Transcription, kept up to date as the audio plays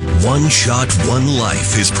One Shot, One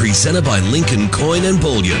Life is presented by Lincoln Coin and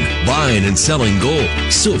Bullion, buying and selling gold,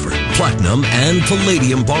 silver, platinum, and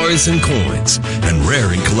palladium bars and coins, and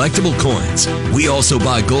rare and collectible coins. We also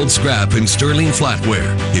buy gold scrap and sterling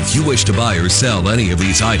flatware. If you wish to buy or sell any of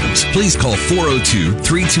these items, please call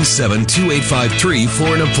 402-327-2853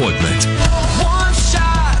 for an appointment. One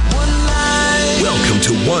shot, one life. Welcome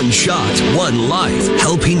to One Shot, One Life,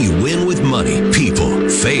 helping you win with money, people,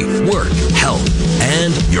 faith, work, health,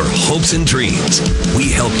 and your hopes and dreams.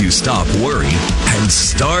 We help you stop worrying and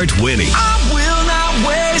start winning. I will not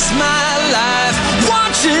waste my life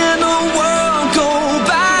watching the world go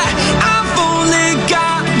by. I've only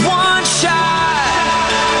got one shot,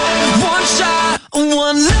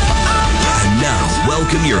 one life. And now,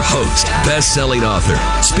 welcome your host, best-selling author,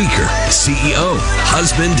 speaker, CEO,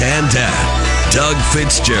 husband, and dad, Doug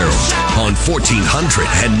Fitzgerald, on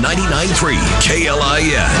 1499.3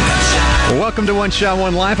 KLIN. Well, welcome to One Shot,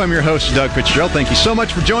 One Life. I'm your host, Doug Fitzgerald. Thank you so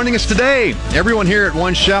much for joining us today. Everyone here at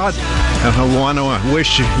One Shot, I want to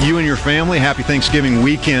wish you and your family a happy Thanksgiving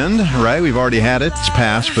weekend, right? We've already had it. It's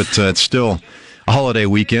past, but it's still a holiday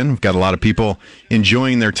weekend. We've got a lot of people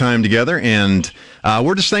enjoying their time together, and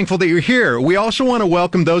we're just thankful that you're here. We also want to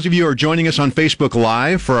welcome those of you who are joining us on Facebook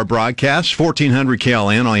Live for our broadcast, 1400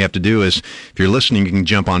 KLN. All you have to do is, if you're listening, you can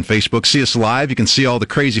jump on Facebook, see us live. You can see all the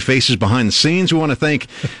crazy faces behind the scenes. We want to thank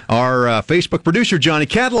our Facebook producer, Johnny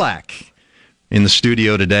Cadillac, in the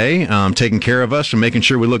studio today, taking care of us and making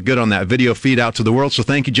sure we look good on that video feed out to the world. So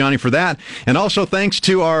thank you, Johnny, for that. And also thanks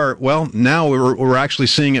to our, well, now we're actually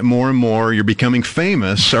seeing it more and more. You're becoming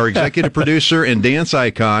famous, our executive producer and dance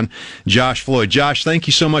icon, Josh Floyd. Josh, thank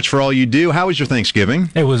you so much for all you do. How was your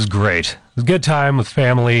Thanksgiving? It was great. It was a good time with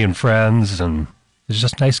family and friends, and it was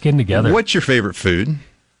just nice getting together. What's your favorite food?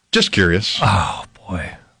 Just curious. Oh,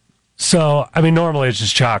 boy. So, I mean, normally it's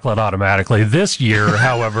just chocolate automatically. This year,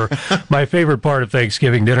 however, my favorite part of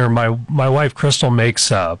Thanksgiving dinner, my wife Crystal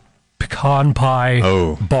makes pecan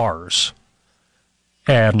pie bars,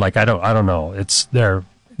 and like I don't know, they're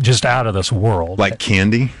just out of this world. Like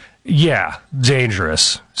candy? Yeah,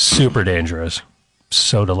 dangerous, super dangerous,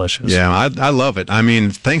 so delicious. Yeah, I love it. I mean,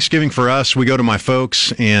 Thanksgiving for us, we go to my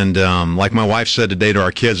folks, and like my wife said today to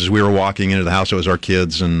our kids as we were walking into the house, it was our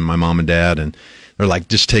kids and my mom and dad, and they're like,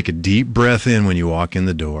 just take a deep breath in when you walk in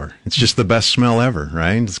the door. It's just the best smell ever,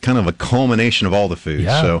 right? It's kind of a culmination of all the food.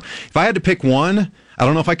 Yeah. So if I had to pick one, I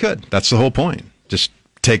don't know if I could. That's the whole point. Just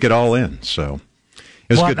take it all in. So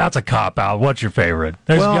it was good. That's a cop-out. What's your favorite?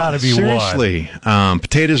 There's got to be seriously, one.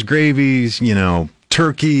 Potatoes, gravies,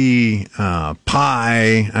 turkey,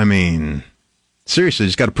 pie. I mean, seriously,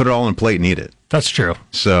 just got to put it all on a plate and eat it. That's true.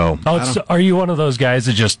 So are you one of those guys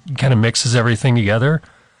that just kind of mixes everything together?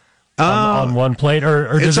 On one plate,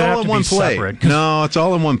 or does it have to be separate? No, it's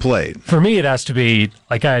all in one plate. For me, it has to be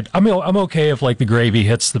like I'm okay if like the gravy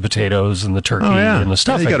hits the potatoes and the turkey and the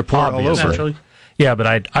stuffing. You got to pour it all over it. Yeah,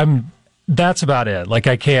 but I'm that's about it. Like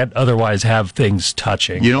I can't otherwise have things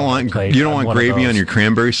touching. You don't want gravy on your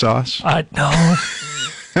cranberry sauce? No.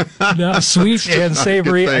 No, sweet and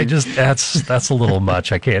savory. That's a little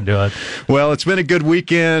much. I can't do it. Well, it's been a good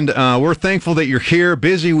weekend. We're thankful that you're here.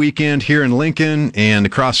 Busy weekend here in Lincoln and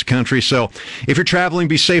across the country. So if you're traveling,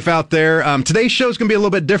 be safe out there. Today's show is going to be a little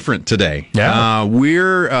bit different today. Yeah.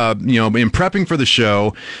 We're in prepping for the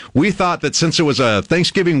show, we thought that since it was a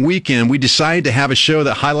Thanksgiving weekend, we decided to have a show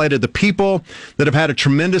that highlighted the people that have had a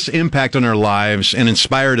tremendous impact on our lives and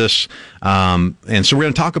inspired us. And so we're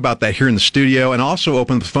going to talk about that here in the studio, and also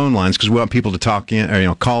open the phone lines because we want people to talk in,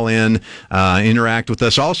 or, call in, interact with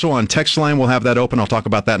us. Also on text line, we'll have that open. I'll talk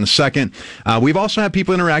about that in a second. We've also had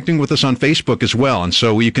people interacting with us on Facebook as well, and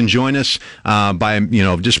so you can join us by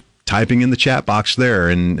just typing in the chat box there,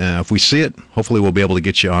 and if we see it, hopefully we'll be able to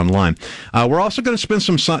get you online. We're also going to spend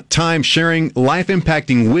some time sharing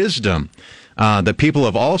life-impacting wisdom that people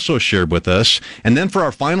have also shared with us. And then for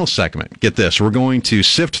our final segment, get this, we're going to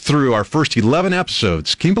sift through our first 11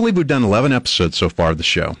 episodes. Can you believe we've done 11 episodes so far of the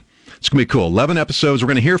show? It's going to be cool. 11 episodes. We're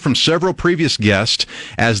going to hear from several previous guests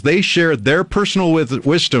as they share their personal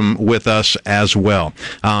wisdom with us as well.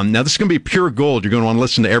 Now, this is going to be pure gold. You're going to want to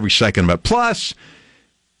listen to every second of it. Plus,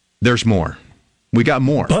 there's more. We got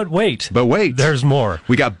more. But wait. There's more.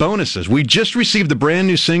 We got bonuses. We just received the brand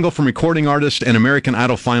new single from recording artist and American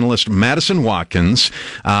Idol finalist Madison Watkins.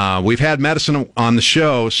 We've had Madison on the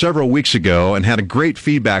show several weeks ago and had a great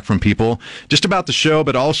feedback from people just about the show,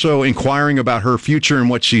 but also inquiring about her future and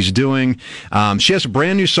what she's doing. She has a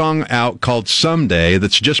brand new song out called Someday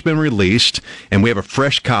that's just been released, and we have a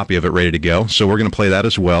fresh copy of it ready to go, so we're going to play that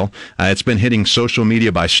as well. It's been hitting social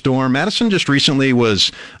media by storm. Madison just recently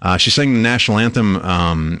she sang the national anthem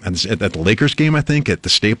them at the Lakers game, I think, at the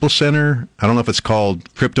Staples Center. I don't know if it's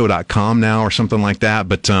called Crypto.com now or something like that,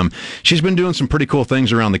 but she's been doing some pretty cool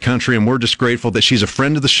things around the country, and we're just grateful that she's a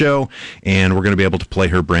friend of the show, and we're going to be able to play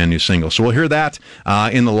her brand new single. So we'll hear that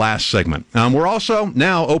in the last segment. We're also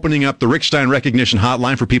now opening up the Rick Stein Recognition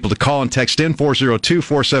Hotline for people to call and text in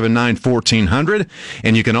 402-479-1400,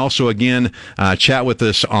 and you can also, again, chat with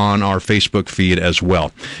us on our Facebook feed as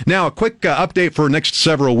well. Now, a quick update for next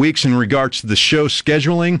several weeks in regards to the show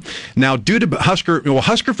scheduling. Now, due to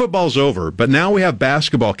Husker football's over, but now we have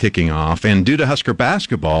basketball kicking off, and due to Husker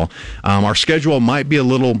basketball, our schedule might be a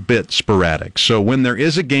little bit sporadic. So when there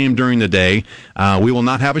is a game during the day, we will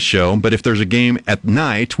not have a show, but if there's a game at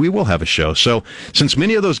night, we will have a show. So since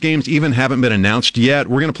many of those games even haven't been announced yet,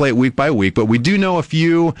 we're going to play it week by week, but we do know a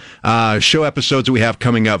few show episodes that we have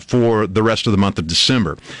coming up for the rest of the month of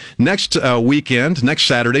December. Next weekend, next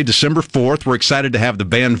Saturday, December 4th, we're excited to have the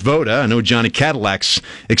band Voda. I know Johnny Cadillac's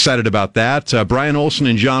excited about that. Brian Olson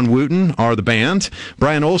and John Wooten are the band.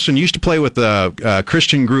 Brian Olson used to play with a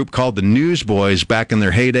Christian group called the Newsboys back in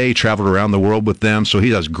their heyday. He traveled around the world with them, so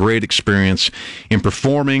he has great experience in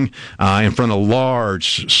performing in front of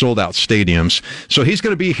large, sold-out stadiums. So he's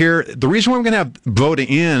going to be here. The reason why we're going to have Voda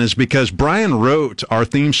in is because Brian wrote our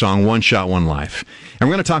theme song, One Shot, One Life. And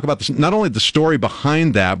we're going to talk about this, not only the story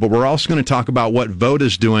behind that, but we're also going to talk about what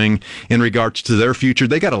Voda's doing in regards to their future.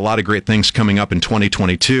 They got a lot of great things coming up in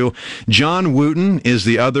 2022. John Wooten is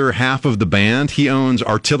the other half of the band. He owns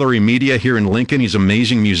Artillery Media here in Lincoln. He's an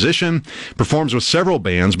amazing musician, performs with several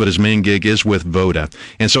bands, but his main gig is with Voda.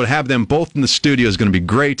 And so to have them both in the studio is going to be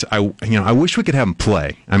great. I wish we could have them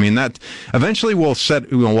play. I mean, that eventually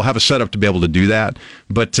we'll have a setup to be able to do that,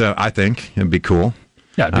 but I think it'd be cool.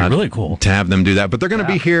 Yeah, it'd be really cool to have them do that. But they're going to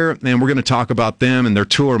be here, and we're going to talk about them and their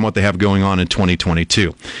tour and what they have going on in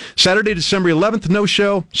 2022. Saturday, December 11th, no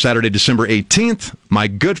show. Saturday, December 18th, my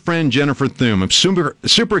good friend Jennifer Thum. I'm super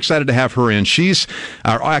excited to have her in. She's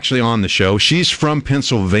actually on the show. She's from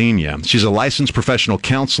Pennsylvania. She's a licensed professional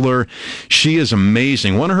counselor. She is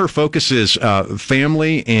amazing. One of her focuses is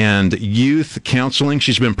family and youth counseling.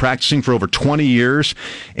 She's been practicing for over 20 years,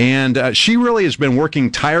 and she really has been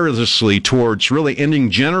working tirelessly towards really ending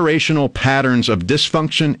generational patterns of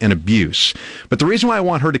dysfunction and abuse. But the reason why I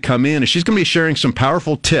want her to come in is she's going to be sharing some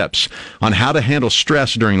powerful tips on how to handle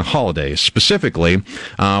stress during the holidays, specifically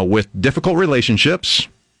with difficult relationships,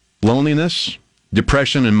 loneliness,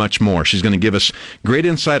 depression, and much more. She's going to give us great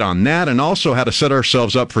insight on that and also how to set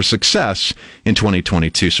ourselves up for success in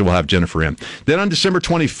 2022. So we'll have Jennifer in. Then on December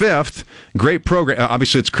 25th, great program.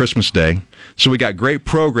 Obviously, it's Christmas Day. So we got great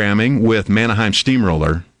programming with Manaheim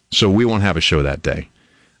Steamroller. So we won't have a show that day.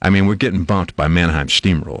 I mean, we're getting bumped by Manaheim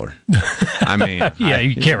Steamroller. I mean, yeah,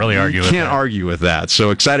 you can't really argue with that. You can't argue with that. So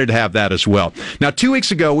excited to have that as well. Now, 2 weeks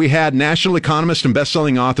ago, we had national economist and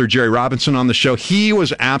best-selling author Jerry Robinson on the show. He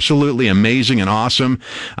was absolutely amazing and awesome.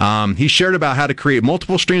 He shared about how to create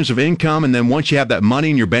multiple streams of income, and then once you have that money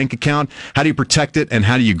in your bank account, how do you protect it and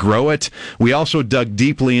how do you grow it? We also dug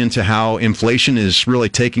deeply into how inflation is really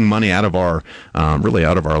taking money out of our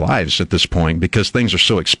lives at this point because things are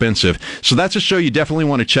so expensive. So that's a show you definitely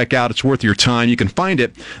want to check out. It's worth your time. You can find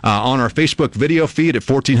it on our Facebook video feed at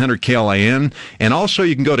 1400 KLIN, and also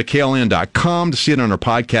you can go to KLIN.com to see it on our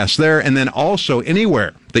podcast there, and then also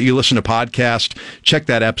anywhere that you listen to podcasts, check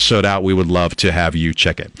that episode out. We would love to have you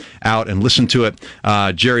check it out and listen to it.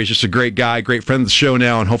 Jerry's just a great guy, great friend of the show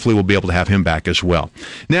now, and hopefully we'll be able to have him back as well.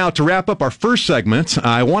 Now, to wrap up our first segment,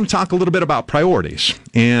 I want to talk a little bit about priorities.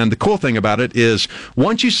 And the cool thing about it is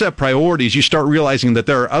once you set priorities, you start realizing that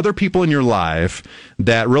there are other people in your life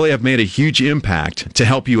that really have made a huge impact to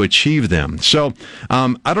help you achieve them. So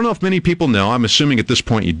I don't know if many people know, I'm assuming at this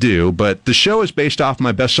point you do, but the show is based off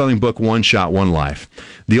my best-selling book, One Shot, One Life.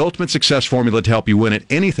 The ultimate success formula to help you win at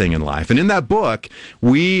anything in life. And in that book,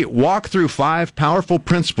 we walk through 5 powerful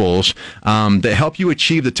principles that help you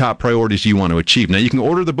achieve the top priorities you want to achieve. Now, you can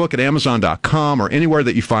order the book at Amazon.com or anywhere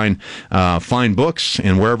that you find books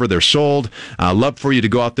and wherever they're sold. Love for you to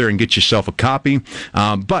go out there and get yourself a copy.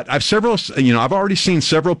 But I've already seen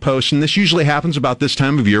several posts, and this usually happens about this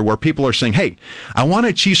time of year, where people are saying, hey, I want to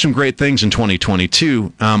achieve some great things in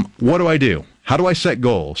 2022. What do I do? How do I set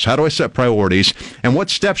goals? How do I set priorities? And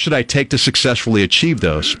what steps should I take to successfully achieve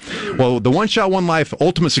those? Well, the One Shot, One Life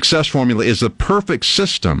Ultimate Success Formula is the perfect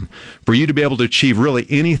system for you to be able to achieve really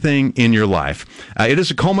anything in your life. It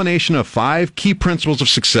is a culmination of 5 key principles of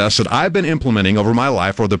success that I've been implementing over my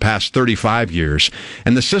life for the past 35 years.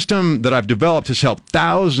 And the system that I've developed has helped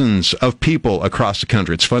thousands of people across the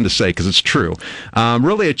country. It's fun to say because it's true.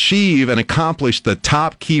 Really achieve and accomplish the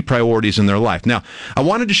top key priorities in their life. Now, I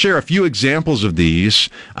wanted to share a few examples examples of these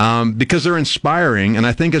because they're inspiring. And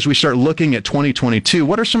I think as we start looking at 2022,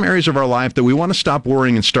 what are some areas of our life that we want to stop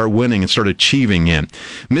worrying and start winning and start achieving in?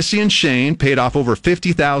 Missy and Shane paid off over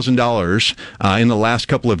 $50,000 in the last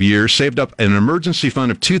couple of years, saved up an emergency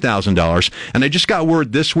fund of $2,000. And I just got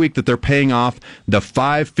word this week that they're paying off the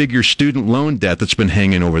 5-figure student loan debt that's been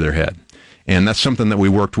hanging over their head. And that's something that we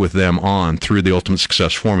worked with them on through the Ultimate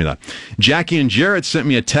Success Formula. Jackie and Jared sent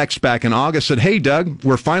me a text back in August, said, "Hey, Doug,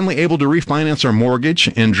 we're finally able to refinance our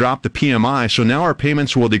mortgage and drop the PMI, so now our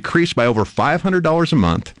payments will decrease by over $500 a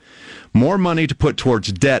month. More money to put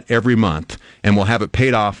towards debt every month, and we'll have it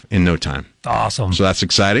paid off in no time." Awesome. So that's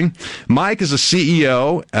exciting. Mike is a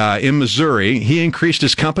CEO in Missouri. He increased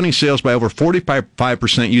his company sales by over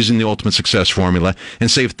 45% using the Ultimate Success Formula and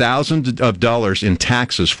saved thousands of dollars in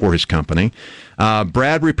taxes for his company.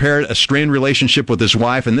 Brad repaired a strained relationship with his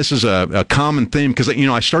wife, and this is a common theme because,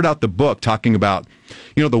 I start out the book talking about,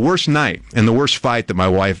 the worst night and the worst fight that my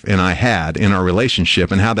wife and I had in our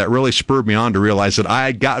relationship and how that really spurred me on to realize that I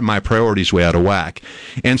had gotten my priorities way out of whack.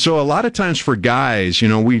 And so a lot of times for guys,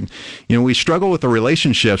 we struggle with the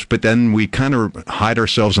relationships, but then we kind of hide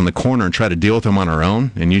ourselves in the corner and try to deal with them on our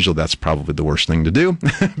own. And usually that's probably the worst thing to do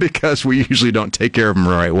because we usually don't take care of them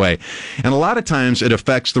the right way. And a lot of times it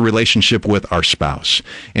affects the relationship with our spouse.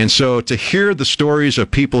 And so to hear the stories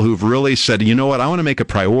of people who've really said, I want to make a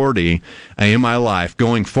priority in my life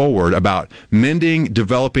going forward about mending,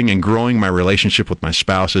 developing, and growing my relationship with my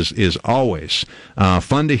spouse is always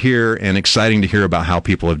fun to hear and exciting to hear about how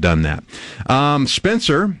people have done that.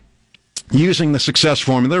 Spencer, using the Success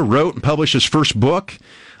Formula, wrote and published his first book,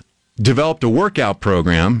 developed a workout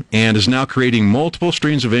program, and is now creating multiple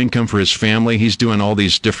streams of income for his family. He's doing all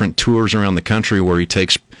these different tours around the country where he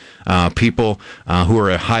takes people who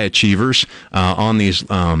are high achievers on these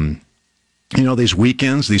these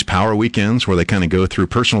weekends, these power weekends where they kind of go through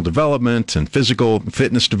personal development and physical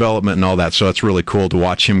fitness development and all that. So it's really cool to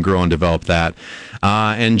watch him grow and develop that.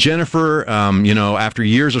 And Jennifer, after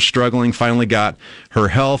years of struggling, finally got her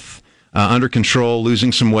health under control,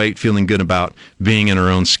 losing some weight, feeling good about being in her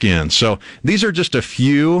own skin. So these are just a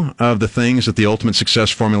few of the things that the Ultimate Success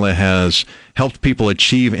Formula has helped people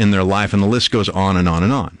achieve in their life, and the list goes on and on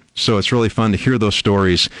and on. So it's really fun to hear those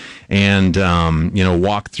stories and,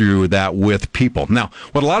 walk through that with people. Now,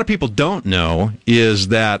 what a lot of people don't know is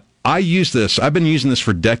that I've been using this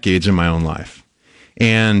for decades in my own life.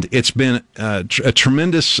 And it's been a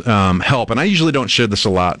tremendous help. And I usually don't share this a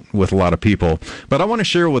lot with a lot of people, but I want to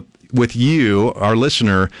share with you, our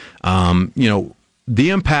listener, the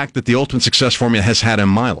impact that the Ultimate Success Formula has had in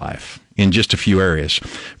my life in just a few areas.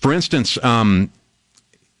 For instance,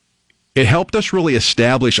 it helped us really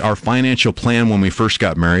establish our financial plan when we first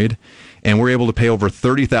got married, and we're able to pay over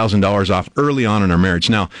 $30,000 off early on in our marriage.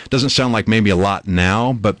 Now, it doesn't sound like maybe a lot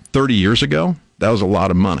now, but 30 years ago, that was a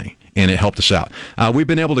lot of money. And it helped us out. We've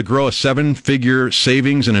been able to grow a 7-figure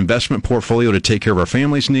savings and investment portfolio to take care of our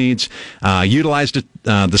family's needs. Utilized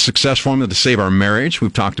the Success Formula to save our marriage.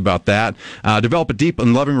 We've talked about that. Develop a deep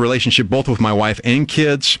and loving relationship both with my wife and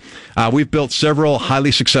kids. We've built several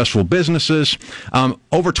highly successful businesses.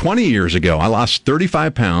 Over 20 years ago, I lost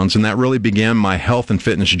 35 pounds, and that really began my health and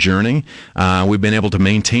fitness journey. We've been able to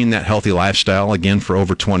maintain that healthy lifestyle, again, for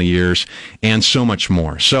over 20 years, and so much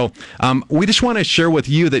more. So we just want to share with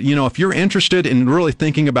you that, if you're interested in really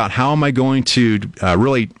thinking about how am I going to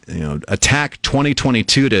really attack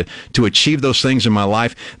 2022 to achieve those things in my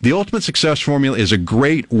life, the Ultimate Success Formula is a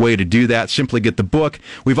great way to do that. Simply get the book.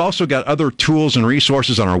 We've also got other tools and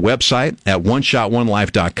resources on our website at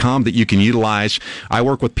oneshotonelife.com that you can utilize. I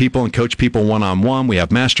work with people and coach people one-on-one. We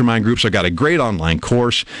have mastermind groups. I've got a great online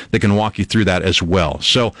course that can walk you through that as well.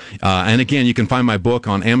 So, and again, you can find my book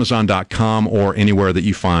on Amazon.com or anywhere that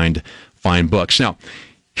you find books. Now,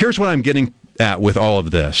 here's what I'm getting at with all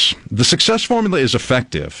of this. The Success Formula is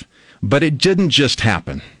effective, but it didn't just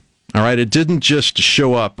happen. All right? It didn't just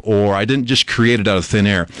show up, or I didn't just create it out of thin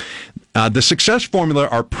air. The Success Formula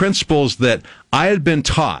are principles that I had been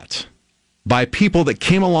taught by people that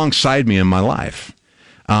came alongside me in my life.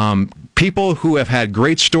 People who have had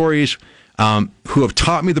great stories, who have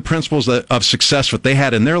taught me the principles of success that they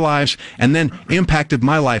had in their lives and then impacted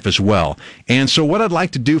my life as well. And so what I'd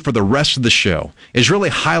like to do for the rest of the show is really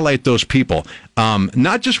highlight those people,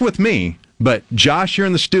 not just with me, But Josh here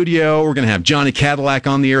in the studio, we're going to have Johnny Cadillac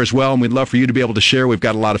on the air as well, and we'd love for you to be able to share. We've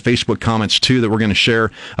got a lot of Facebook comments, too, that we're going to share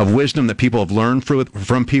of wisdom that people have learned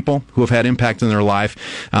from people who have had impact in their life.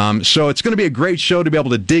 So it's going to be a great show to be able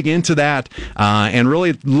to dig into that and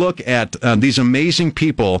really look at these amazing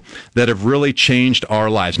people that have really changed our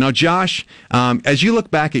lives. Now, Josh, as you look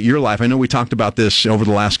back at your life, I know we talked about this over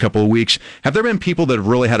the last couple of weeks. Have there been people that have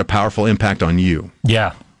really had a powerful impact on you?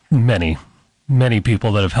 Yeah, many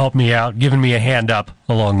people that have helped me out, given me a hand up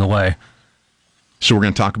along the way. So we're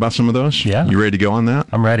going to talk about some of those? Yeah. You ready to go on that?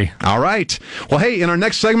 I'm ready. All right. Well, hey, in our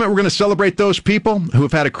next segment, we're going to celebrate those people who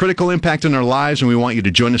have had a critical impact in our lives, and we want you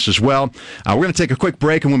to join us as well. We're going to take a quick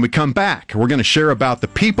break, and when we come back, we're going to share about the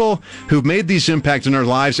people who've made these impacts in our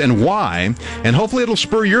lives and why, and hopefully it'll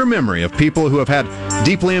spur your memory of people who have had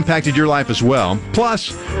deeply impacted your life as well.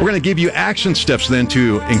 Plus, we're going to give you action steps then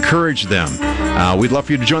to encourage them. We'd love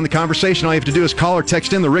for you to join the conversation. All you have to do is call or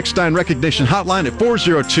text in the Rick Stein Recognition Hotline at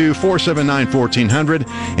 402-479-1400.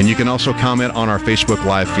 And you can also comment on our Facebook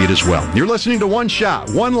Live feed as well. You're listening to One Shot,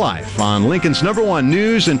 One Life on Lincoln's #1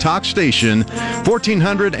 news and talk station,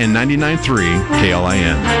 1499.3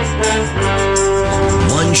 KLIN.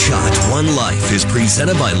 One Shot, One Life is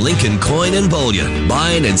presented by Lincoln Coin and Bullion,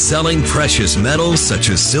 buying and selling precious metals such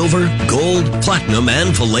as silver, gold, platinum,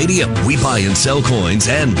 and palladium. We buy and sell coins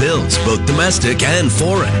and bills, both domestic and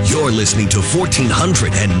foreign. You're listening to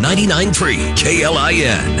 1499.3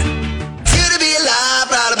 KLIN.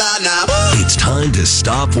 It's time to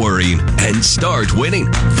stop worrying and start winning.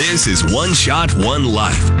 This is One Shot, One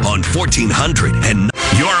Life on 1400 and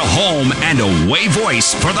your home and away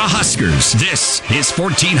voice for the Huskers. This is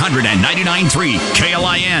 1499.3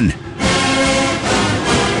 KLIN.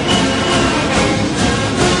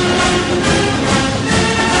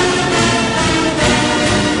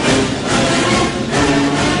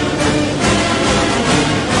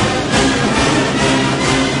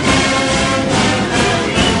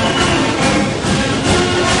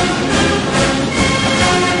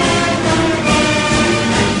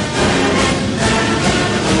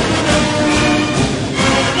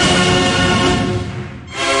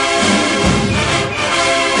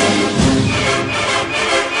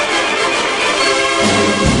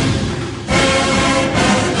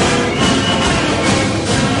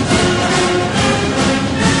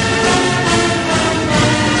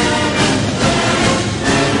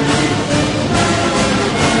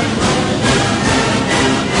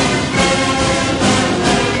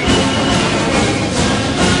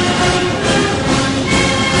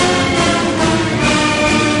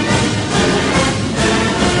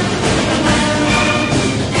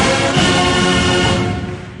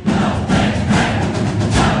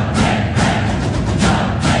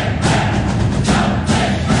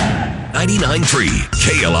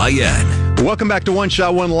 KLIN. Welcome back to One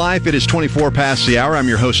Shot, One Life. It is 24 past the hour. I'm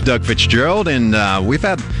your host, Doug Fitzgerald, and we've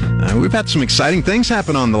had some exciting things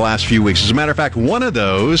happen on the last few weeks. As a matter of fact, one of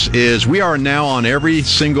those is we are now on every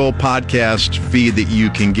single podcast feed that you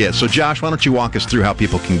can get. So, Josh, why don't you walk us through how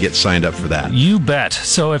people can get signed up for that? You bet.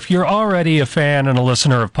 So if you're already a fan and a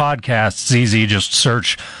listener of podcasts, it's easy. Just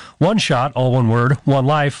search One Shot, all one word, One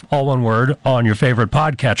Life, all one word, on your favorite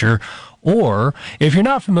podcatcher. Or if you're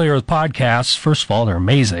not familiar with podcasts, first of all, they're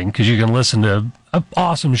amazing because you can listen to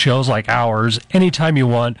awesome shows like ours anytime you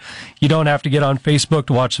want. You don't have to get on Facebook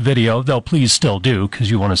to watch the video, though please still do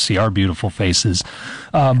because you want to see our beautiful faces.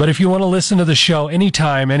 But if you want to listen to the show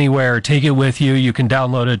anytime, anywhere, take it with you. You can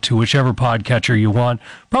download it to whichever podcatcher you want.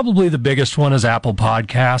 Probably the biggest one is Apple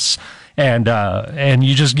Podcasts. And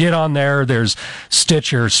you just get on there. There's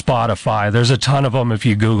Stitcher, Spotify. There's a ton of them if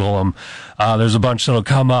you Google them. There's a bunch that'll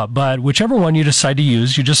come up. But whichever one you decide to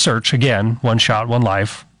use, you just search, again, One Shot, One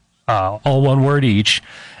Life, all one word each.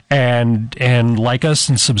 And like us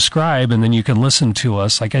and subscribe, and then you can listen to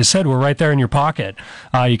us. Like I said, we're right there in your pocket.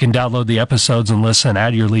 You can download the episodes and listen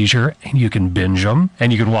at your leisure, and you can binge them,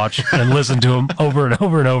 and you can watch and listen to them over and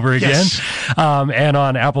over and over again. Yes. And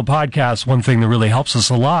on Apple Podcasts, one thing that really helps us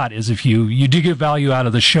a lot is if you do get value out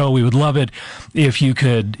of the show, we would love it if you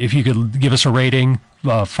could give us a rating.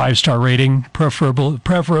 5-star rating,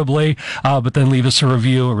 preferably, but then leave us a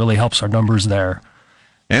review. It really helps our numbers there.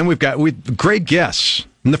 And we've got great guests.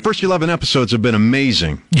 And the first 11 episodes have been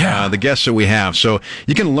amazing. Yeah. The guests that we have. So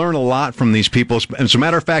you can learn a lot from these people. As a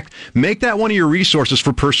matter of fact, make that one of your resources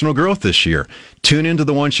for personal growth this year. Tune into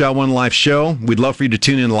the One Shot, One Life show. We'd love for you to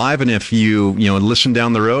tune in live. And if you listen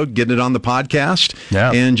down the road, get it on the podcast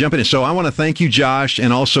and jump in. So I want to thank you, Josh,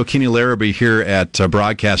 and also Kenny Larrabee here at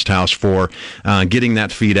Broadcast House for getting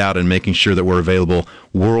that feed out and making sure that we're available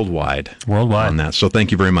worldwide on that. So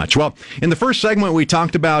thank you very much. Well, in the first segment, we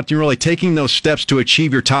talked about you really taking those steps to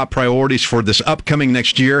achieve your top priorities for this upcoming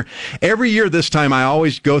next year. Every year this time, I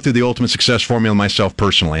always go through the Ultimate Success Formula myself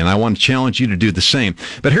personally, and I want to challenge you to do the same.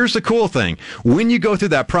 But here's the cool thing. When you go through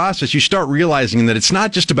that process, you start realizing that it's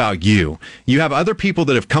not just about you. You have other people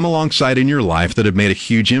that have come alongside in your life that have made a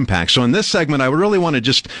huge impact. So in this segment, I would really want to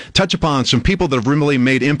just touch upon some people that have really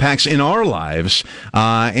made impacts in our lives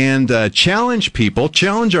and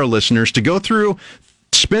challenge our listeners to go through,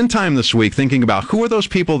 spend time this week thinking about who are those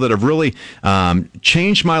people that have really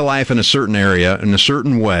changed my life in a certain area, in a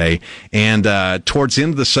certain way. And towards the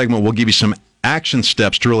end of the segment, we'll give you some action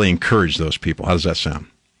steps to really encourage those people. How does that sound?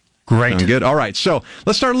 Great. Sound good? All right. So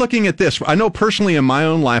let's start looking at this. I know personally in my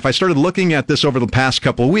own life, I started looking at this over the past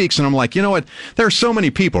couple of weeks, and I'm like, you know what? There are so many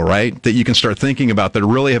people, right, that you can start thinking about that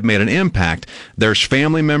really have made an impact. There's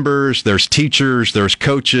family members, there's teachers, there's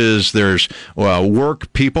coaches, there's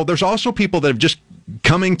work people. There's also people that have just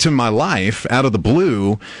coming to my life out of the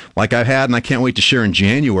blue, like I've had, and I can't wait to share in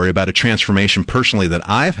January about a transformation personally that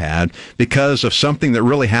I've had because of something that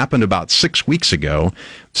really happened about 6 weeks ago,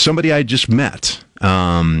 somebody I just met.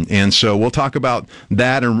 And so we'll talk about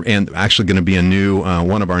that and actually going to be a new,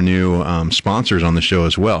 one of our new sponsors on the show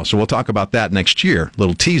as well. So we'll talk about that next year.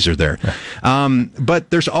 Little teaser there.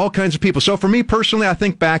 But there's all kinds of people. So for me personally, I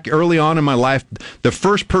think back early on in my life, the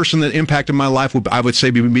first person that impacted my life I would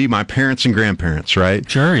say would be my parents and grandparents, right?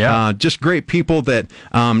 Sure, yeah. Just great people that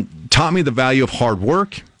taught me the value of hard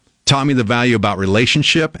work, taught me the value about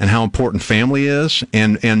relationship and how important family is,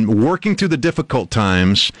 and working through the difficult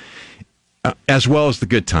times as well as the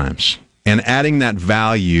good times, and adding that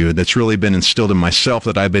value that's really been instilled in myself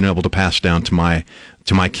that I've been able to pass down to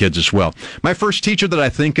my kids as well. My first teacher that I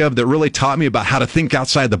think of that really taught me about how to think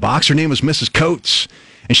outside the box, her name was Mrs. Coates,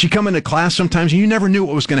 and she'd come into class sometimes and you never knew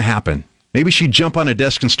what was going to happen. Maybe she'd jump on a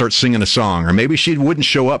desk and start singing a song, or maybe she wouldn't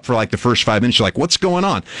show up for like the first 5 minutes. You're like, what's going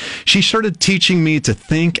on? She started teaching me to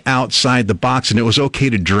think outside the box, and it was okay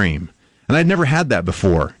to dream. And I'd never had that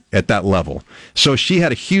before at that level. So she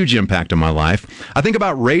had a huge impact on my life. I think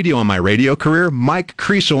about radio and my radio career. Mike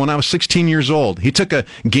Creasel, when I was 16 years old, he took a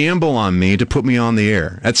gamble on me to put me on the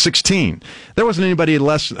air at 16. There wasn't anybody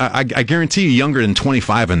less, I guarantee you, younger than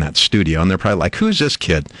 25 in that studio. And they're probably like, who's this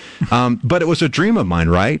kid? But it was a dream of mine,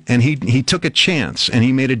 right? And he took a chance and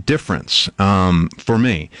he made a difference for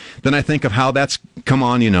me. Then I think of how that's come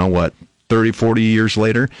on, 30, 40 years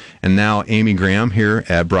later, and now Amy Graham here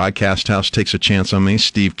at Broadcast House takes a chance on me.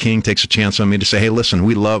 Steve King takes a chance on me to say, hey, listen,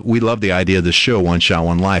 we love the idea of this show, One Shot,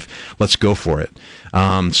 One Life. Let's go for it.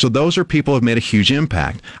 So those are people who have made a huge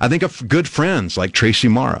impact. I think of good friends like Tracy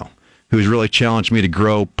Morrow, who's really challenged me to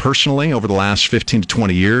grow personally over the last 15 to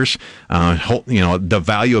 20 years. The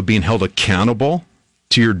value of being held accountable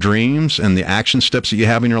to your dreams and the action steps that you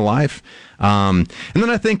have in your life. And then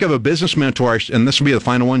I think of a business mentor, and this will be the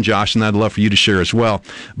final one, Josh, and I'd love for you to share as well.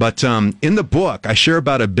 But in the book, I share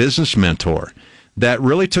about a business mentor that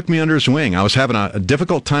really took me under his wing. I was having a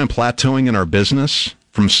difficult time plateauing in our business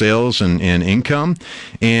from sales and income.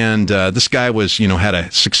 And this guy was, had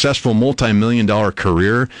a successful multi-million-dollar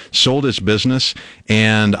career, sold his business.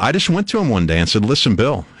 And I just went to him one day and said, listen,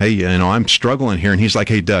 Bill, hey, I'm struggling here. And he's like,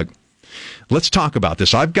 hey, Doug, let's talk about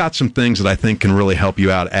this. I've got some things that I think can really help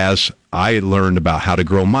you out as I learned about how to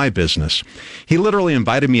grow my business. He literally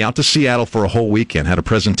invited me out to Seattle for a whole weekend, had a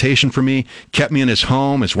presentation for me, kept me in his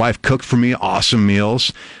home. His wife cooked for me awesome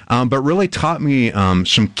meals, but really taught me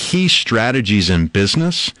some key strategies in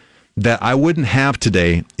business that I wouldn't have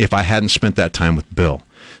today if I hadn't spent that time with Bill.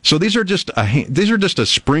 So these are just a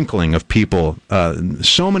sprinkling of people,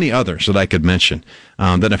 so many others that I could mention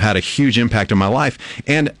that have had a huge impact on my life.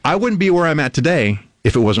 And I wouldn't be where I'm at today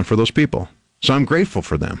if it wasn't for those people. So I'm grateful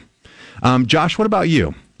for them. Josh, what about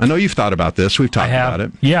you? I know you've thought about this. We've talked about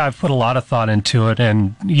it. Yeah, I've put a lot of thought into it.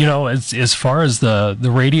 And, as far as the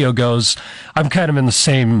radio goes, I'm kind of in the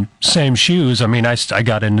same shoes. I mean, I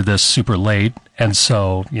got into this super late. And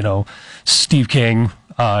so, Steve King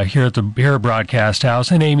here at Broadcast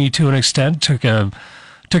House, and Amy, to an extent, took a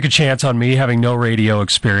chance on me having no radio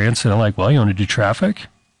experience. And I'm like, well, you want to do traffic?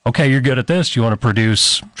 Okay, you're good at this. Do you want to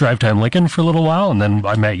produce Drive Time Lincoln for a little while? And then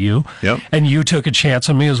I met you. Yep. And you took a chance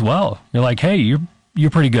on me as well. You're like, hey, you're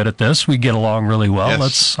pretty good at this. We get along really well.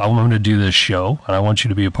 Yes. I'm going to do this show, and I want you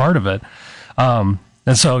to be a part of it. And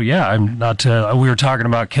so, yeah, I'm not. We were talking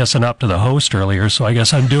about kissing up to the host earlier, so I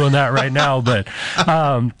guess I'm doing that right now. But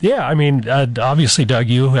yeah, I mean, obviously, Doug,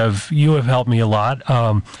 you have helped me a lot.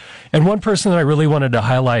 And one person that I really wanted to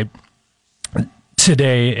highlight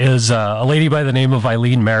today is a lady by the name of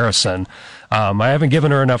Eileen Marison. I haven't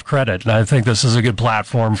given her enough credit, and I think this is a good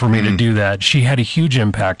platform for me to do that. She had a huge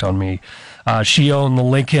impact on me. She owned the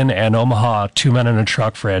Lincoln and Omaha 2 Men and a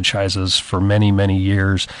Truck franchises for many, many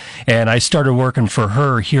years. And I started working for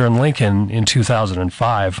her here in Lincoln in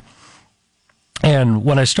 2005. And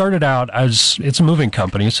when I started out, it's a moving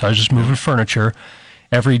company, so I was just moving furniture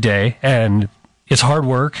every day. And it's hard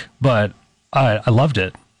work, but I loved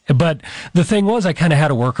it. But the thing was, I kind of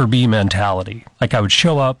had a worker bee mentality. Like, I would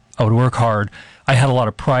show up, I would work hard. I had a lot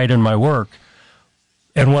of pride in my work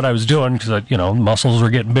and what I was doing, because, muscles were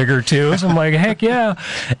getting bigger too. So I'm like, heck yeah.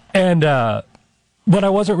 And, but I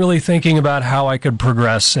wasn't really thinking about how I could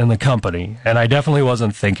progress in the company. And I definitely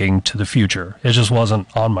wasn't thinking to the future. It just wasn't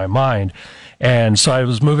on my mind. And so I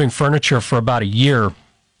was moving furniture for about a year,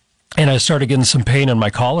 and I started getting some pain in my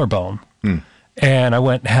collarbone. And I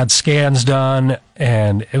went and had scans done,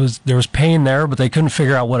 and there was pain there, but they couldn't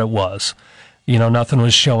figure out what it was. Nothing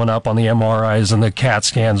was showing up on the MRIs and the CAT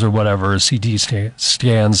scans or whatever, CT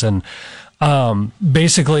scans. And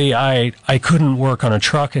basically, I couldn't work on a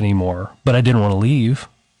truck anymore, but I didn't want to leave.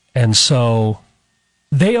 And so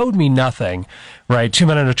they owed me nothing, right? 2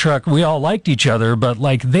 Men in a Truck, we all liked each other, but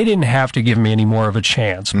they didn't have to give me any more of a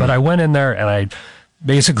chance. But I went in there and I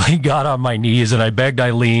basically got on my knees and I begged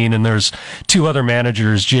Eileen, and there's 2 other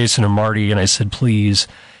managers, Jason and Marty, and I said, please,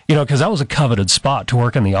 because that was a coveted spot to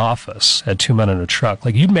work in the office at 2 Men in a Truck.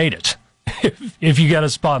 You made it if you got a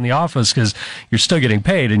spot in the office, because you're still getting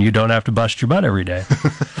paid and you don't have to bust your butt every day.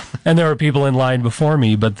 And there were people in line before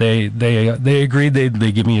me, but they agreed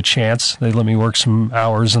they give me a chance. They let me work some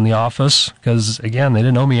hours in the office because, again, they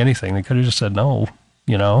didn't owe me anything. They could have just said no,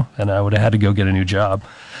 and I would have had to go get a new job.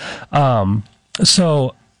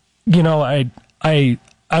 So,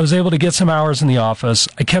 I was able to get some hours in the office.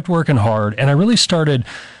 I kept working hard, and I really started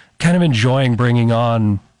kind of enjoying bringing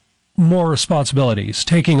on more responsibilities,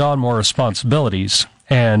 taking on more responsibilities.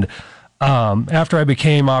 And after I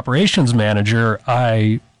became operations manager,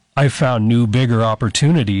 I found new, bigger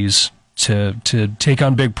opportunities to take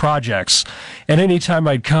on big projects. And anytime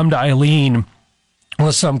I'd come to Eileen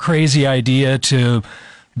with some crazy idea to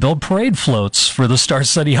build parade floats for the Star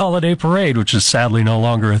City Holiday Parade, which is sadly no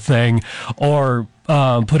longer a thing, or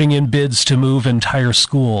putting in bids to move entire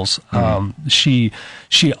schools. She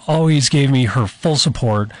always gave me her full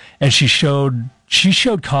support, and she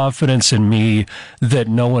showed confidence in me that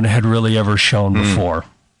no one had really ever shown before.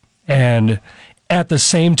 And at the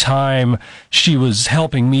same time, she was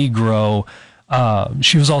helping me grow.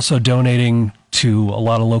 She was also donating to a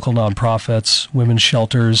lot of local nonprofits, women's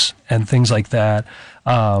shelters, and things like that.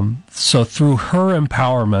 So through her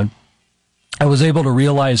empowerment, I was able to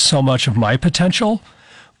realize so much of my potential,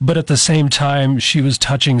 but at the same time, she was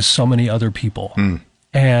touching so many other people,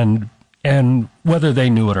 and whether they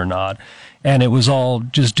knew it or not. And it was all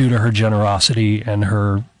just due to her generosity and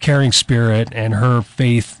her caring spirit and her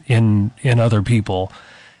faith in other people.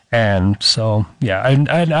 And so, yeah,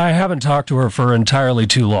 I haven't talked to her for entirely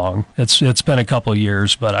too long. It's been a couple of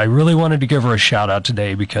years, but I really wanted to give her a shout out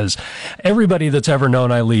today because everybody that's ever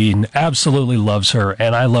known Eileen absolutely loves her,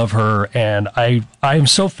 and I love her, and I am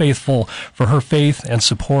so faithful for her faith and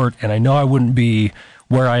support, and I know I wouldn't be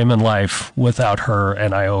where I am in life without her,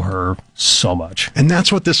 and I owe her so much. And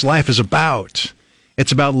that's what this life is about.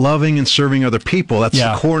 It's about loving and serving other people. That's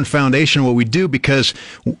the core and foundation of what we do, because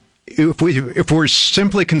if we're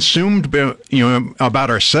simply consumed, about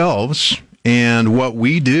ourselves and what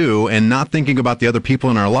we do and not thinking about the other people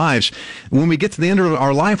in our lives, when we get to the end of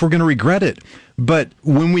our life, we're going to regret it. But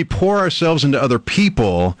when we pour ourselves into other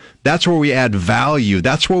people, that's where we add value.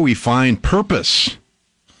 That's where we find purpose.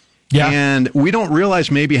 Yeah. And we don't realize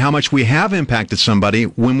maybe how much we have impacted somebody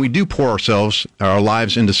when we do pour our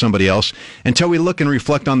lives into somebody else, until we look and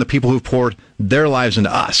reflect on the people who've poured their lives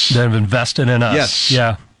into us. They've invested in us. Yes.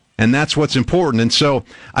 Yeah. And that's what's important. And so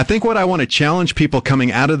I think what I want to challenge people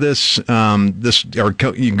coming out of this,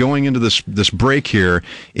 going into this break here,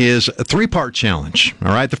 is a 3-part challenge.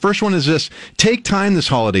 All right. The first one is this: take time this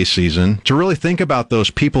holiday season to really think about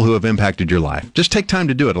those people who have impacted your life. Just take time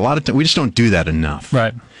to do it. A lot of we just don't do that enough.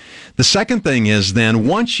 Right. The second thing is, then,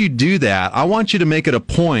 once you do that, I want you to make it a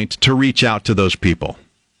point to reach out to those people.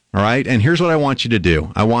 All right. And here's what I want you to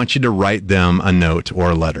do. I want you to write them a note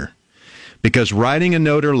or a letter. Because writing a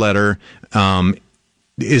note or letter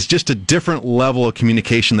is just a different level of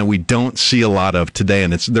communication that we don't see a lot of today,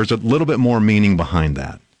 and there's a little bit more meaning behind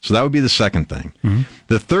that. So that would be the second thing. Mm-hmm.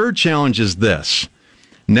 The third challenge is this: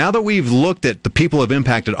 now that we've looked at the people who have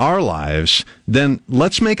impacted our lives, then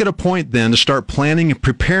let's make it a point then to start planning and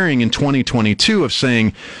preparing in 2022 of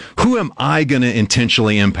saying, who am I going to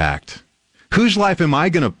intentionally impact? whose life am I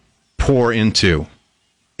going to pour into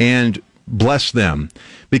and bless them?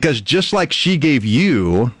 Because just like she gave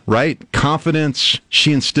you, right, confidence,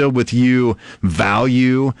 she instilled with you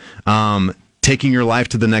value, taking your life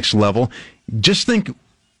to the next level. Just think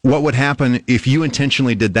what would happen if you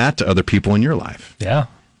intentionally did that to other people in your life. Yeah.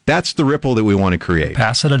 That's the ripple that we want to create.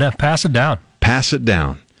 Pass it down. Pass it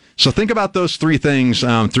down. So think about those three things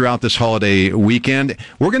throughout this holiday weekend.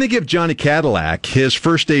 We're going to give Johnny Cadillac his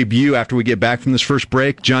first debut after we get back from this first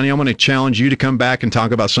break. Johnny, I'm going to challenge you to come back and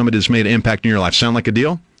talk about somebody that's made an impact in your life. Sound like a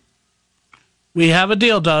deal? We have a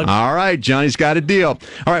deal, Doug. All right, Johnny's got a deal.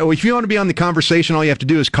 All right, well, if you want to be on the conversation, all you have to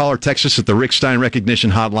do is call or text us at the Rick Stein Recognition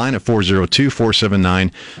Hotline at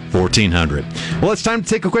 402-479-1400. Well, it's time to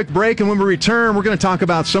take a quick break, and when we return, we're going to talk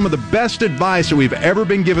about some of the best advice that we've ever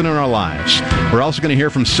been given in our lives. We're also going to hear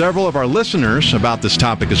from several of our listeners about this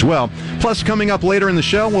topic as well. Plus, coming up later in the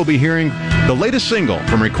show, we'll be hearing the latest single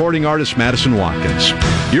from recording artist Madison Watkins.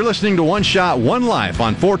 You're listening to One Shot, One Life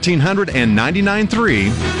on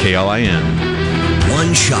 1499.3 KLIN.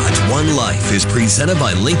 One Shot, One Life is presented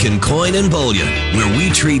by Lincoln Coin and Bullion, where we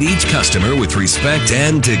treat each customer with respect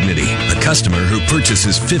and dignity. A customer who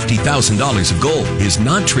purchases $50,000 of gold is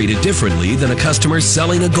not treated differently than a customer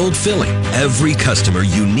selling a gold filling. Every customer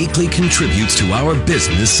uniquely contributes to our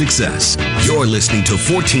business success. You're listening to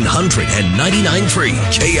 1499.3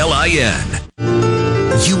 KLIN.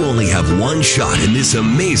 You only have one shot in this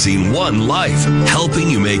amazing one life, helping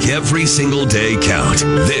you make every single day count.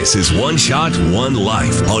 This is One Shot, One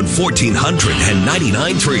Life on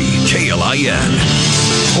 1499.3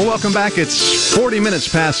 KLIN. Well, welcome back. It's 40 minutes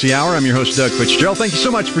past the hour. I'm your host, Doug Fitzgerald. Thank you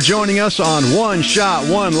so much for joining us on One Shot,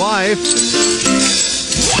 One Life.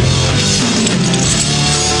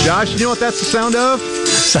 Josh, you know what that's the sound of?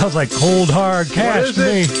 Sounds like cold, hard cash to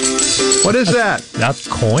me. What is that? That's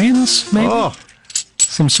coins, maybe? Oh.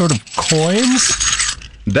 Some sort of coins?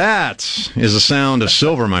 That is the sound of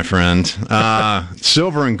silver, my friend.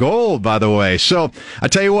 Silver and gold, by the way. So I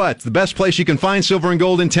tell you what, the best place you can find silver and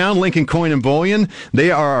gold in town, Lincoln Coin and Bullion.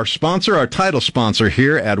 They are our sponsor, our title sponsor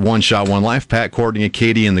here at One Shot, One Life. Pat, Courtney, and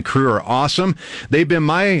Katie and the crew are awesome. They've been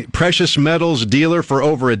my precious metals dealer for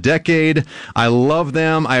over a decade. I love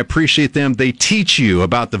them. I appreciate them. They teach you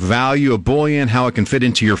about the value of bullion, how it can fit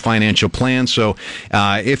into your financial plan. So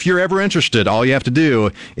if you're ever interested, all you have to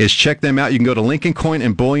do is check them out. You can go to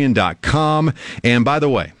LincolnCoinandBullion.com. And by the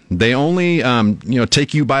way, they only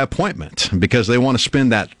take you by appointment because they want to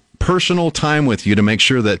spend that personal time with you to make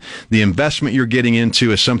sure that the investment you're getting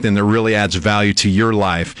into is something that really adds value to your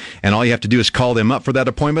life. And all you have to do is call them up for that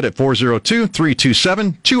appointment at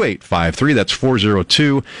 402-327-2853. That's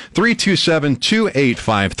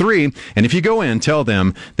 402-327-2853. And if you go in, tell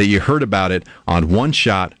them that you heard about it on One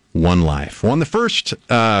Shot, One Life. Well, in the first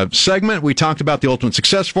segment, we talked about the ultimate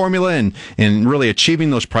success formula and really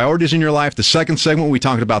achieving those priorities in your life. The second segment, we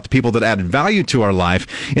talked about the people that added value to our life.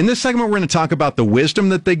 In this segment, we're going to talk about the wisdom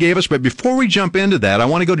that they gave us. But before we jump into that, I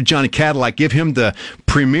want to go to Johnny Cadillac, give him the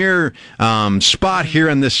premier spot here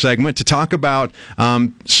in this segment to talk about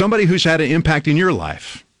somebody who's had an impact in your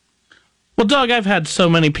life. Well, Doug, I've had so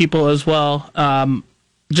many people as well.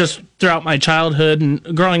 Just throughout my childhood and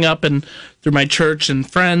growing up and through my church and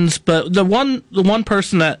friends. But the one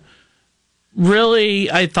person that really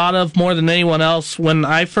I thought of more than anyone else when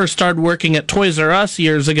I first started working at Toys R Us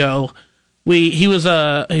years ago, he was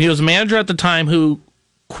a manager at the time who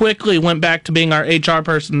quickly went back to being our HR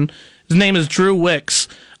person. His name is Drew Wicks.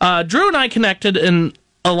 Drew and I connected in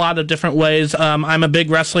a lot of different ways. I'm a big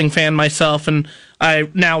wrestling fan myself, and I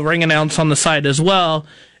now ring announce on the side as well.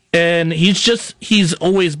 And he's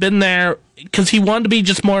always been there because he wanted to be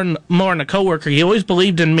just more than a coworker. He always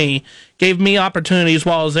believed in me, gave me opportunities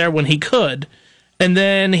while I was there when he could. And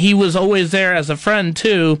then he was always there as a friend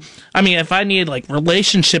too. I mean, if I needed like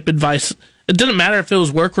relationship advice, it didn't matter if it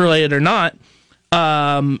was work related or not.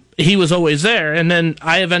 He was always there. And then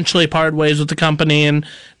I eventually parted ways with the company, and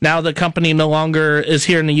now the company no longer is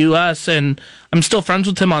here in the U.S. and I'm still friends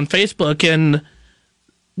with him on Facebook. And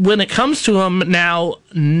when it comes to him now,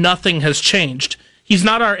 nothing has changed. He's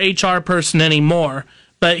not our HR person anymore,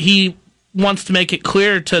 but he wants to make it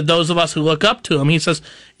clear to those of us who look up to him. He says,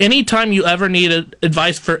 anytime you ever need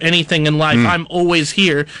advice for anything in life, I'm always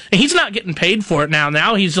here. And he's not getting paid for it now.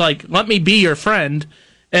 Now he's like, let me be your friend.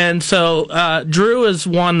 And so Drew is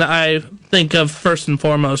one that I think of first and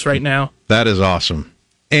foremost right now. That is awesome.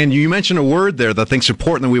 And you mentioned a word there that I think is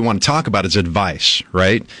important that we want to talk about is advice,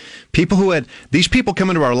 right? These people come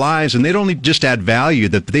into our lives and they don't only just add value,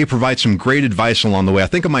 that they provide some great advice along the way. I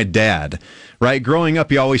think of my dad, right? Growing up,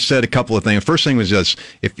 he always said a couple of things. First thing was this: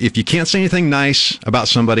 if you can't say anything nice about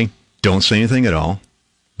somebody, don't say anything at all.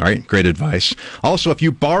 All right, great advice. Also, if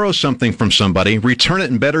you borrow something from somebody, return it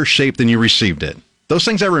in better shape than you received it. Those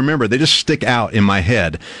things I remember, they just stick out in my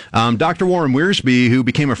head. Dr. Warren Wiersbe, who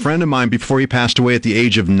became a friend of mine before he passed away at the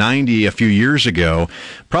age of 90 a few years ago,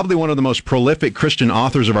 probably one of the most prolific Christian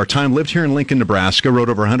authors of our time, lived here in Lincoln, Nebraska, wrote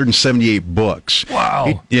over 178 books.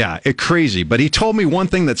 Wow. Crazy. But he told me one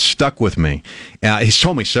thing that stuck with me. He's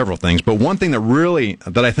told me several things, but one thing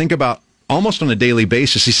that I think about almost on a daily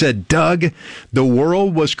basis, he said, Doug, the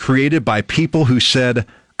world was created by people who said,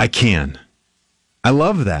 I can. I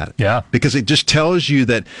love that. Yeah. Because it just tells you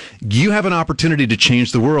that you have an opportunity to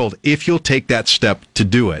change the world if you'll take that step to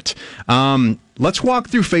do it. Let's walk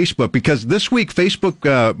through Facebook, because this week,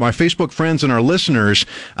 my Facebook friends and our listeners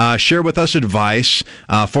shared with us advice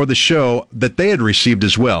for the show that they had received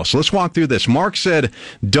as well. So let's walk through this. Mark said,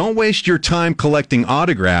 don't waste your time collecting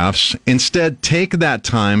autographs. Instead, take that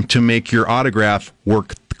time to make your autograph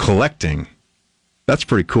worth collecting. That's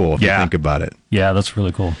pretty cool if you think about it. Yeah, that's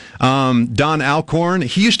really cool. Don Alcorn,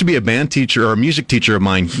 he used to be a band teacher or a music teacher of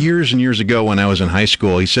mine years and years ago when I was in high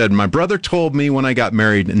school. He said, my brother told me when I got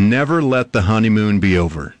married, never let the honeymoon be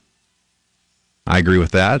over. I agree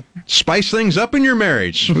with that. Spice things up in your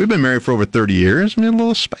marriage. We've been married for over 30 years. I mean, a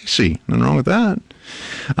little spicy. Nothing wrong with that.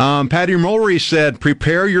 Patty Mulry said,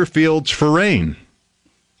 prepare your fields for rain.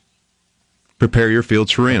 Prepare your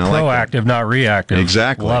fields for rain. I like that. Proactive, not reactive.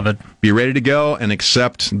 Exactly. Love it. Be ready to go and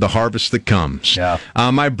accept the harvest that comes. Yeah.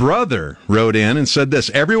 My brother wrote in and said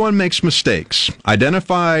this, everyone makes mistakes.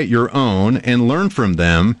 Identify your own and learn from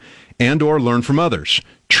them and or learn from others.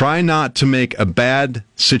 Try not to make a bad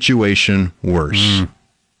situation worse.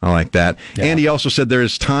 I like that. Yeah. And he also said there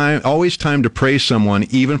is always time to praise someone,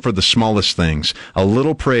 even for the smallest things. A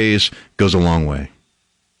little praise goes a long way.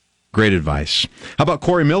 Great advice. How about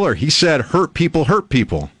Corey Miller? He said, hurt people, hurt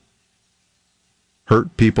people.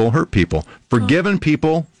 Hurt people, hurt people. Forgiven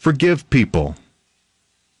people, forgive people.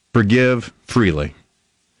 Forgive freely.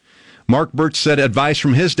 Mark Birch said advice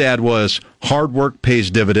from his dad was, hard work pays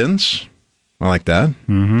dividends. I like that.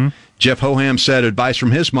 Mm-hmm. Jeff Hoham said advice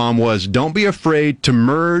from his mom was, don't be afraid to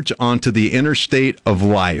merge onto the interstate of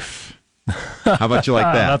life. How about you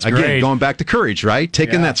like that? That's Again, great. going back to courage, right?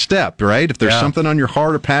 Taking that step, right? If there's something on your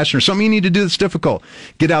heart or passion or something you need to do that's difficult,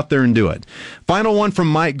 get out there and do it. Final one from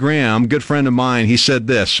Mike Graham, good friend of mine. He said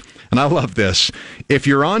this, and I love this. If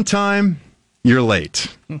you're on time, you're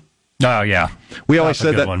late. Oh, yeah. We always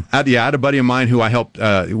said that. I had a buddy of mine who I helped.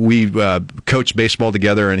 We coached baseball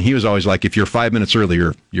together, and he was always like, "If you're 5 minutes early,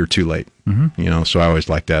 you're too late." Mm-hmm. So I always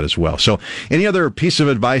like that as well. So, any other piece of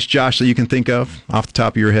advice, Josh, that you can think of off the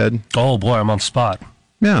top of your head? Oh boy, I'm on the spot.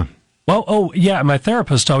 Yeah. Well, yeah. My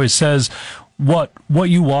therapist always says, "What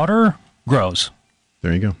you water grows."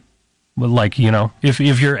 There you go. Well, like if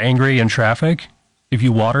you're angry in traffic, if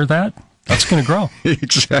you water that, that's going to grow.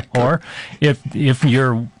 Exactly. Or if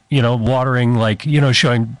you're watering,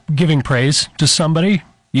 giving praise to somebody,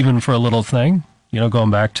 even for a little thing,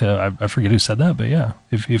 going back to, I forget who said that, but yeah,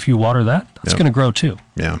 if you water that, that's going to grow too.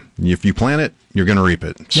 Yeah. If you plant it, you're going to reap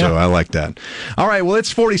it. So I like that. All right. Well,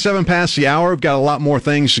 it's 47 past the hour. We've got a lot more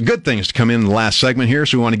things, good things to come in the last segment here.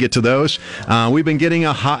 So we want to get to those. We've been getting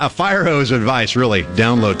a fire hose advice, really,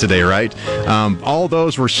 download today, right? All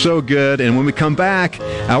those were so good. And when we come back,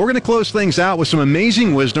 we're going to close things out with some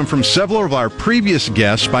amazing wisdom from several of our previous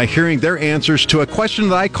guests by hearing their answers to a question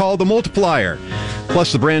that I call the multiplier.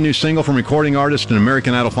 Plus the brand new single from recording artist and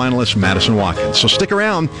American Idol finalist Madison Watkins. So stick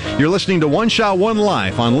around. You're listening to One Shot, One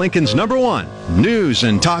Life on Lincoln's #1 news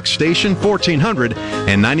and talk station,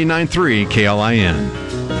 1499.3 KLIN.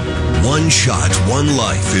 One Shot, One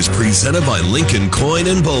Life is presented by Lincoln Coin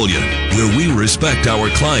and Bullion, where we respect our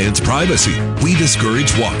clients' privacy. We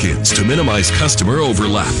discourage walk-ins to minimize customer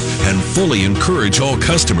overlap and fully encourage all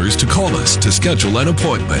customers to call us to schedule an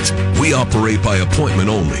appointment. We operate by appointment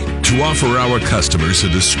only to offer our customers a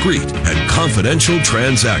discreet and confidential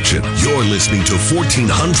transaction. You're listening to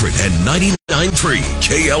 1499.3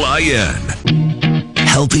 KLIN.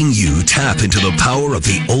 Helping you tap into the power of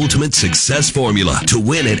the ultimate success formula to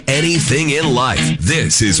win at anything in life.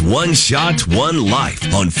 This is One Shot, One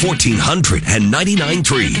Life on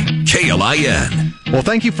 1499.3 KLIN. Well,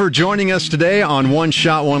 thank you for joining us today on One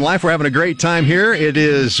Shot, One Life. We're having a great time here. It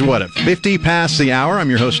is, at 50 past the hour. I'm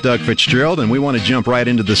your host, Doug Fitzgerald, and we want to jump right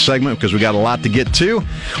into this segment because we got a lot to get to.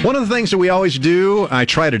 One of the things that we always do, I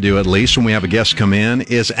try to do at least when we have a guest come in,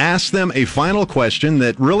 is ask them a final question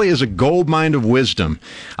that really is a gold mine of wisdom.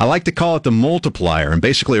 I like to call it the multiplier, and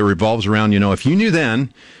basically it revolves around, if you knew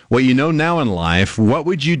then what you know now in life, what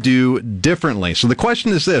would you do differently? So the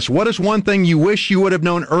question is this: what is one thing you wish you would have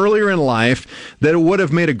known earlier in life that would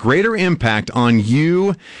have made a greater impact on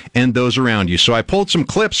you and those around you? So I pulled some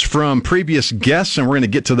clips from previous guests, and we're going to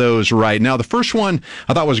get to those right now. The first one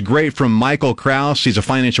I thought was great, from Michael Kraus. He's a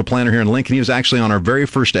financial planner here in Lincoln. He was actually on our very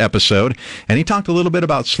first episode, and he talked a little bit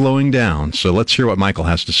about slowing down. So let's hear what Michael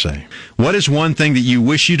has to say. What is one thing that you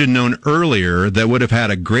wish you'd have known earlier that would have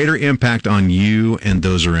had a greater impact on you and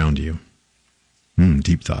those around you?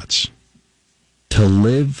 Deep thoughts. To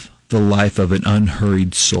live the life of an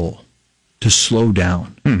unhurried soul. To slow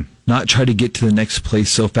down. Not try to get to the next place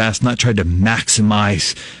so fast. Not try to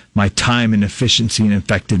maximize my time and efficiency and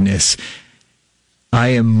effectiveness. I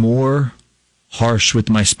am more harsh with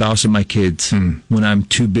my spouse and my kids when I'm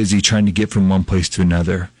too busy trying to get from one place to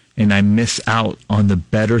another, and I miss out on the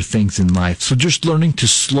better things in life. So just learning to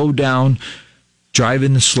slow down, drive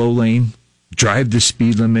in the slow lane, drive the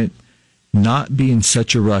speed limit, not be in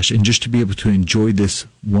such a rush, and just to be able to enjoy this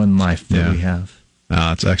one life that we have.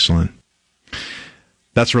 That's excellent.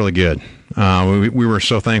 That's really good. We were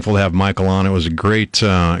so thankful to have Michael on. It was a great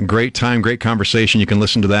time, great conversation. You can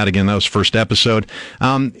listen to that again. That was first episode.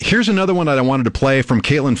 Here's another one that I wanted to play from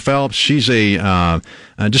Caitlin Phelps. She's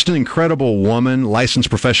just an incredible woman, licensed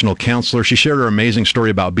professional counselor. She shared her amazing story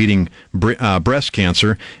about beating breast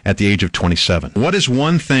cancer at the age of 27. What is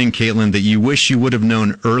one thing, Caitlin, that you wish you would have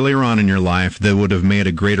known earlier on in your life that would have made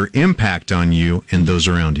a greater impact on you and those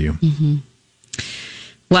around you?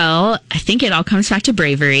 Well, I think it all comes back to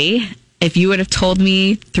bravery. If you would have told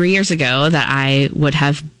me 3 years ago that I would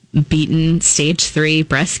have beaten stage 3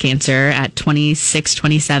 breast cancer at 26,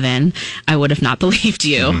 27, I would have not believed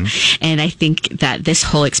you. And I think that this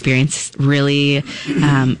whole experience really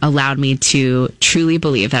allowed me to truly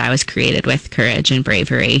believe that I was created with courage and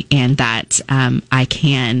bravery, and that I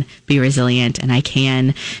can be resilient and I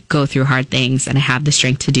can go through hard things, and I have the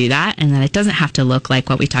strength to do that, and that it doesn't have to look like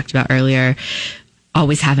what we talked about earlier,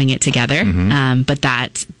 always having it together, but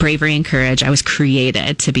that bravery and courage, I was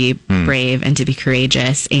created to be brave and to be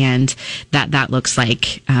courageous, and that looks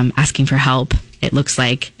like asking for help. It looks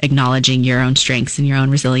like acknowledging your own strengths and your own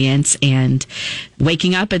resilience, and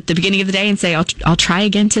waking up at the beginning of the day and say, I'll try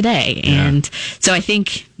again today. And so I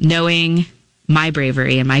think knowing my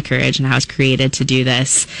bravery and my courage and how I was created to do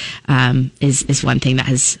this is one thing that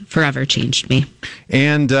has forever changed me.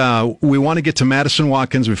 And we want to get to Madison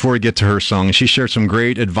Watkins before we get to her song. And she shared some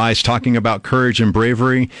great advice talking about courage and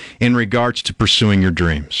bravery in regards to pursuing your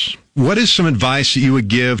dreams. What is some advice that you would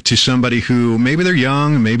give to somebody who maybe they're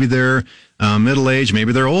young, maybe they're middle-aged,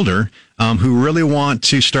 maybe they're older, who really want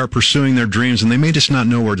to start pursuing their dreams and they may just not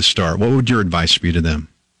know where to start? What would your advice be to them?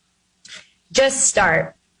 Just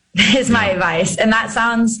start. Is my advice. And that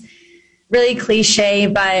sounds really cliche,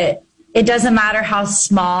 but it doesn't matter how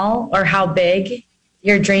small or how big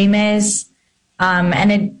your dream is.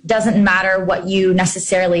 And it doesn't matter what you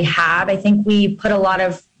necessarily have. I think we put a lot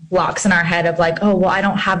of blocks in our head of like, oh, well, I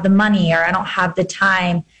don't have the money or I don't have the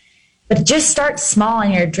time. But just start small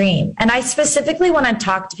in your dream. And I specifically want to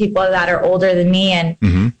talk to people that are older than me and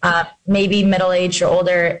maybe middle-aged or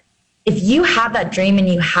older. If you have that dream and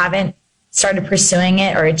you haven't started pursuing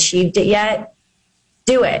it or achieved it yet,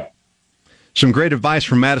 do it. Some great advice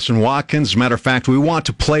from Madison Watkins. As a matter of fact, we want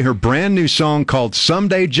to play her brand new song called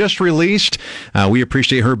Someday, just released. We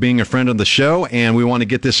appreciate her being a friend of the show, and we want to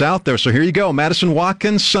get this out there. So here you go, Madison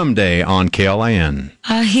Watkins, Someday on KLIN.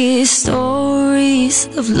 I hear stories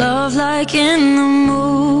of love like in the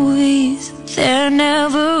movies. They're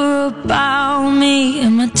never about me.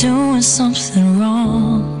 Am I doing something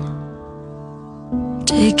wrong?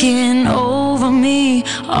 Taking over me,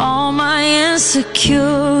 all my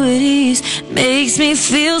insecurities makes me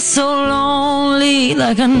feel so lonely,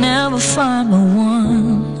 like I never find the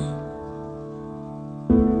one.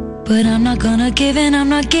 But I'm not gonna give in, I'm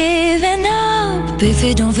not giving up. If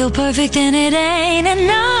it don't feel perfect, then it ain't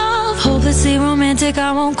enough. Hopelessly romantic,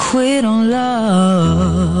 I won't quit on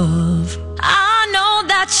love. I know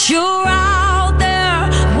that you're out there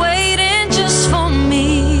waiting just for me.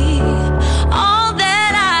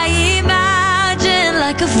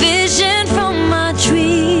 Like a vision from my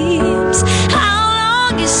dreams. How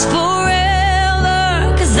long is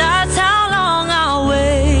forever? 'Cause that's how long I'll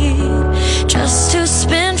wait, just to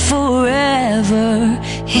spend forever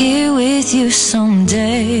here with you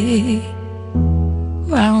someday.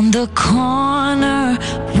 Round the corner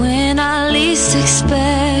when I least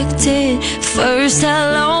expect it. First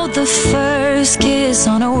hello, the first kiss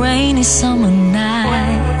on a rainy summer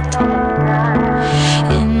night.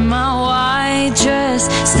 In my white dress,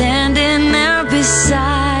 standing there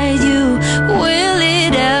beside you. Will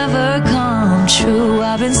it ever come true?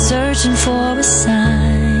 I've been searching for a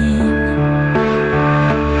sign.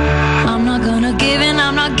 I'm not gonna give in,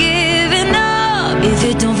 I'm not giving up. If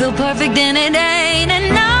it don't feel perfect, then it ain't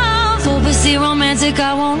enough. Hopelessly romantic,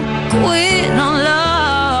 I won't quit on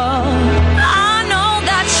love. I know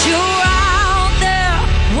that you're out there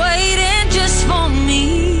waiting just for me.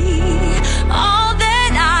 All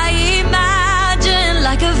that I imagine,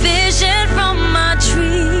 like a vision from my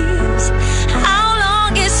dreams. How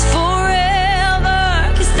long is forever?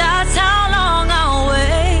 'Cause that's how long I'll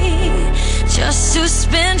wait, just to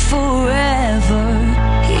spend forever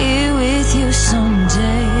here with you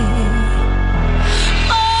someday.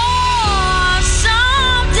 Oh,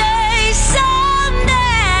 someday,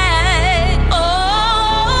 someday.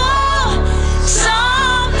 Oh,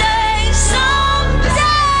 someday, someday.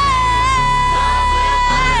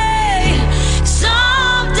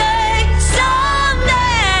 Someday,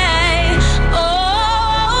 someday.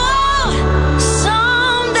 Oh,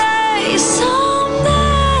 someday,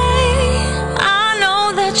 someday. I know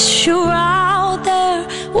that you're out there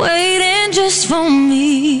waiting just for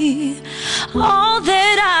me. All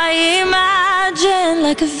that I imagine,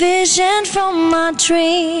 like a vision from my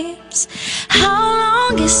dreams. How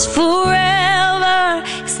long is forever?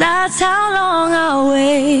 'Cause that's how long I'll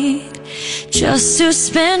wait, just to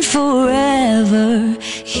spend forever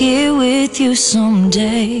here with you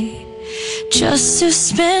someday. Just to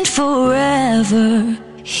spend forever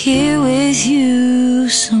here with you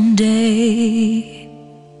someday.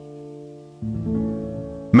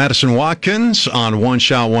 Madison Watkins on One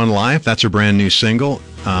Shot, One Life. That's her brand new single,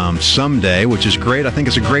 Someday, which is great. I think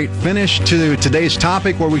it's a great finish to today's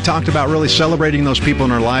topic where we talked about really celebrating those people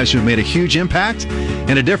in our lives who've made a huge impact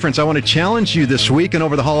and a difference. I want to challenge you this week and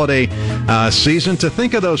over the holiday season to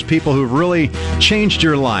think of those people who've really changed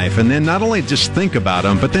your life, and then not only just think about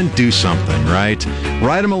them, but then do something, right?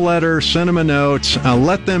 Write them a letter, send them a note,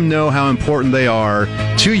 let them know how important they are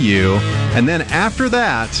to you. And then after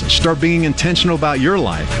that, start being intentional about your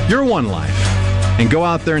life, your one life, and go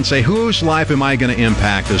out there and say, whose life am I going to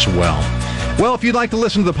impact as well? Well, if you'd like to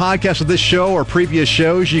listen to the podcast of this show or previous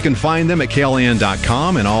shows, you can find them at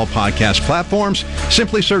KLIN.com and all podcast platforms.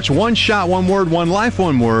 Simply search One Shot, One Word, One Life,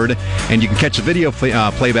 One Word, and you can catch the video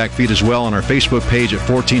playback feed as well on our Facebook page at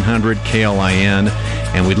 1400 KLIN.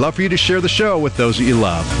 And we'd love for you to share the show with those that you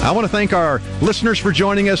love. I want to thank our listeners for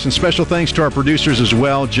joining us, and special thanks to our producers as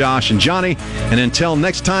well, Josh and Johnny. And until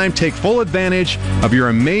next time, take full advantage of your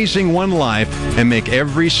amazing one life and make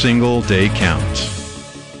every single day count.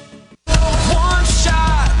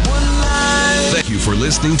 Thank you for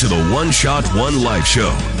listening to the One Shot, One Life show.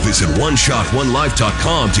 Visit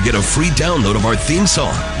OneShotOneLife.com to get a free download of our theme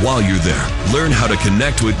song. While you're there, learn how to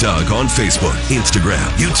connect with Doug on Facebook, Instagram,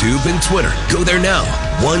 YouTube, and Twitter. Go there now,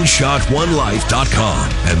 OneShotOneLife.com,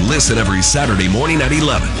 and listen every Saturday morning at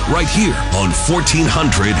 11, right here on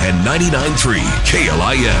 1499.3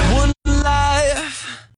 KLIN.